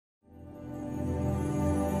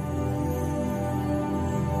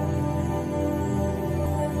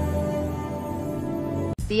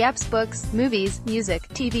The apps, books, movies, music,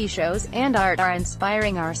 TV shows, and art are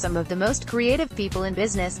inspiring are some of the most creative people in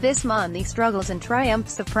business this month. The struggles and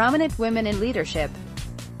triumphs of prominent women in leadership.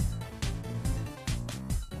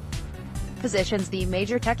 PositionsThe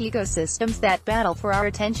major tech ecosystems that battle for our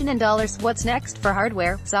attention and dollars. What's next for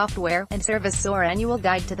hardware, software, and servicesOur annual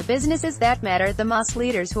guide to the businesses that matter, the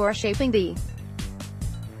mostLeaders who are shaping the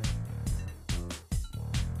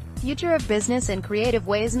future of business in creative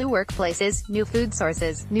ways. New workplaces, new food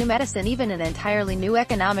sources, new medicine, even an entirely new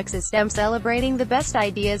economic system, celebrating the best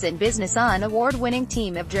ideas in business. An award-winning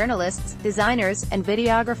team of journalists, designers, and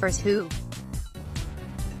videographers who